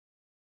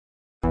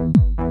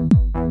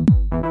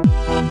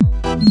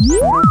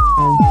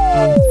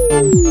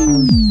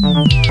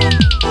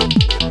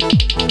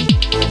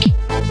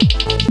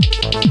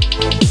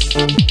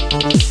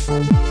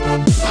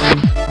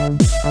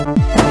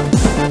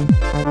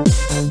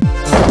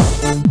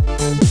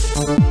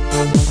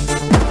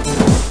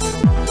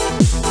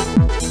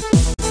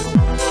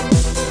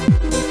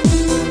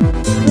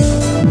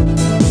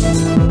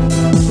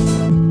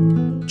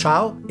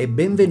Ciao e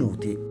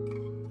benvenuti.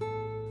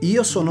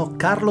 Io sono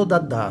Carlo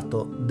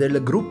D'Addato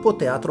del gruppo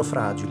Teatro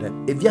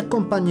Fragile e vi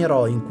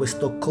accompagnerò in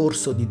questo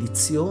corso di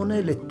dizione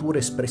e lettura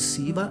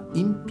espressiva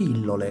in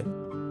pillole.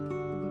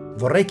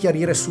 Vorrei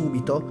chiarire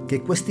subito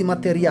che questi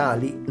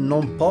materiali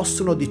non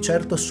possono di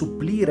certo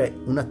supplire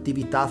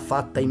un'attività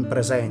fatta in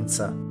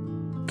presenza,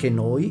 che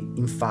noi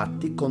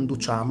infatti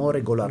conduciamo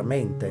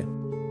regolarmente.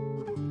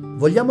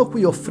 Vogliamo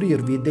qui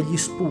offrirvi degli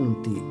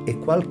spunti e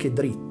qualche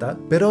dritta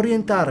per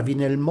orientarvi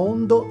nel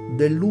mondo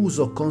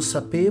dell'uso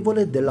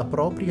consapevole della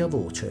propria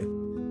voce.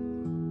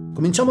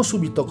 Cominciamo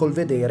subito col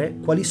vedere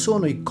quali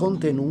sono i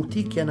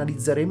contenuti che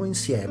analizzeremo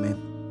insieme.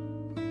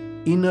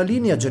 In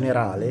linea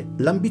generale,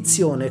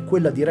 l'ambizione è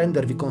quella di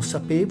rendervi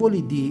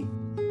consapevoli di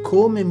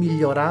come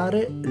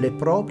migliorare le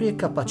proprie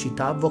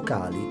capacità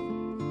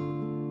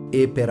vocali.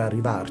 E per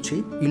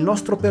arrivarci, il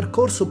nostro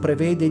percorso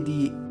prevede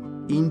di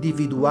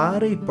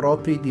individuare i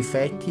propri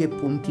difetti e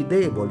punti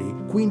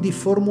deboli, quindi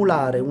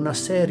formulare una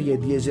serie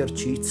di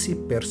esercizi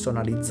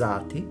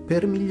personalizzati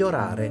per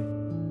migliorare.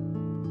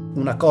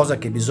 Una cosa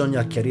che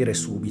bisogna chiarire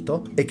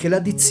subito è che la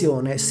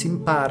dizione si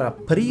impara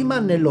prima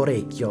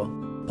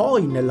nell'orecchio,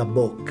 poi nella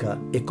bocca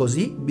e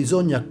così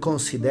bisogna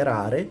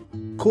considerare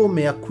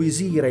come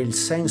acquisire il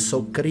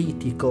senso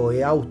critico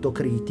e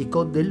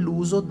autocritico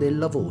dell'uso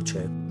della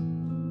voce.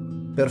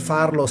 Per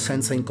farlo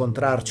senza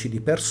incontrarci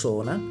di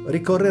persona,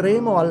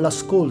 ricorreremo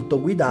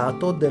all'ascolto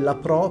guidato della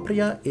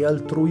propria e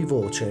altrui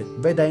voce,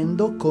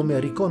 vedendo come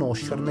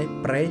riconoscerne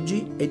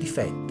pregi e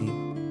difetti.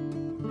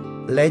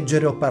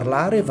 Leggere o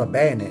parlare va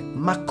bene,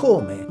 ma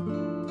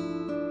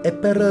come? È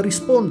per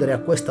rispondere a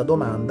questa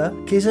domanda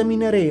che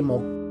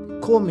esamineremo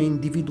come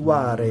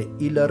individuare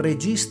il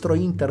registro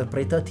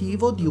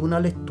interpretativo di una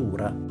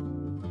lettura,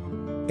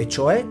 e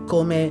cioè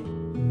come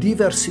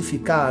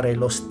diversificare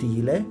lo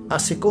stile a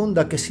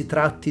seconda che si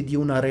tratti di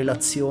una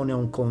relazione a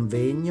un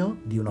convegno,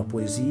 di una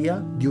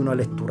poesia, di una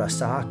lettura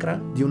sacra,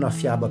 di una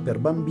fiaba per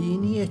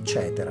bambini,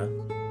 eccetera.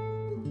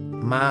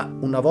 Ma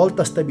una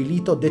volta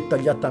stabilito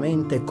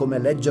dettagliatamente come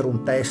leggere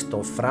un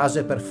testo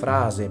frase per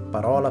frase,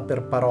 parola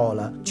per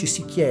parola, ci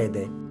si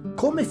chiede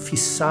come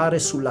fissare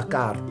sulla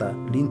carta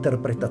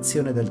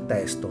l'interpretazione del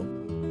testo.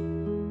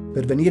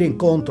 Per venire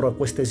incontro a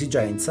questa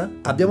esigenza,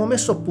 abbiamo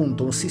messo a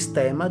punto un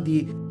sistema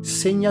di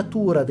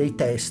segnatura dei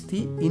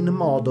testi in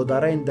modo da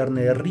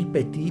renderne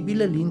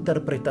ripetibile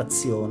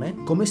l'interpretazione,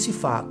 come si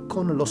fa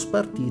con lo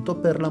spartito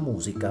per la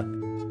musica.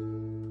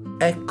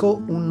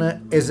 Ecco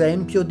un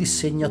esempio di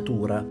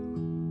segnatura.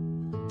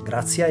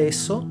 Grazie a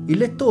esso, il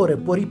lettore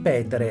può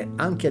ripetere,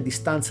 anche a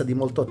distanza di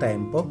molto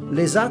tempo,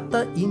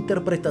 l'esatta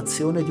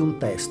interpretazione di un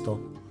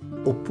testo,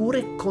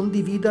 oppure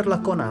condividerla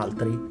con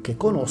altri che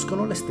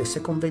conoscono le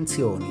stesse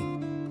convenzioni.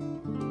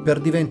 Per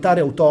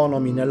diventare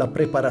autonomi nella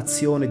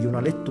preparazione di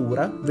una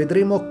lettura,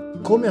 vedremo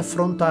come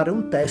affrontare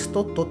un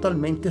testo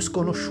totalmente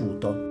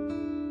sconosciuto.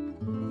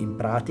 In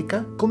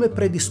pratica, come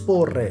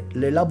predisporre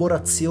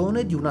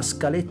l'elaborazione di una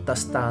scaletta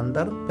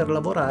standard per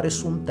lavorare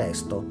su un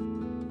testo.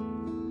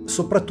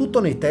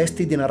 Soprattutto nei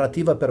testi di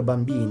narrativa per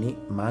bambini,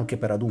 ma anche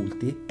per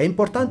adulti, è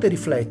importante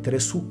riflettere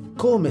su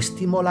come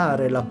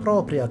stimolare la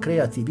propria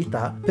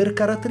creatività per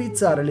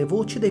caratterizzare le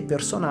voci dei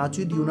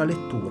personaggi di una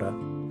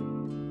lettura.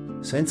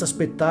 Senza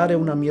aspettare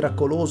una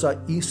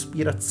miracolosa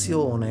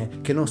ispirazione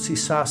che non si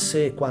sa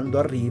se e quando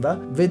arriva,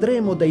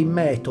 vedremo dei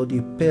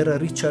metodi per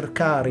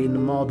ricercare in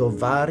modo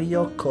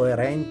vario,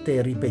 coerente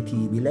e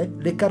ripetibile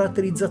le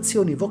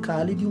caratterizzazioni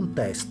vocali di un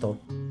testo.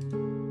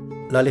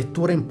 La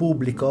lettura in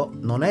pubblico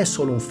non è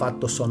solo un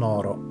fatto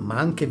sonoro, ma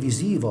anche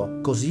visivo,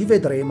 così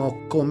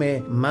vedremo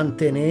come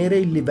mantenere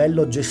il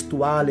livello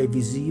gestuale e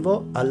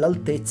visivo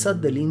all'altezza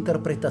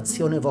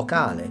dell'interpretazione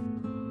vocale.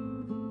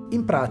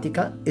 In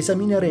pratica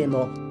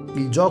esamineremo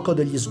il gioco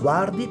degli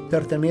sguardi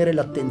per tenere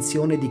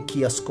l'attenzione di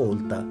chi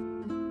ascolta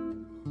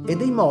e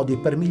dei modi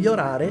per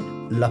migliorare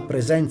la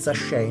presenza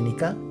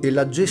scenica e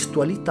la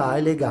gestualità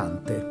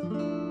elegante.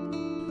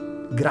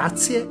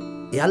 Grazie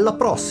e alla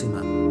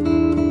prossima!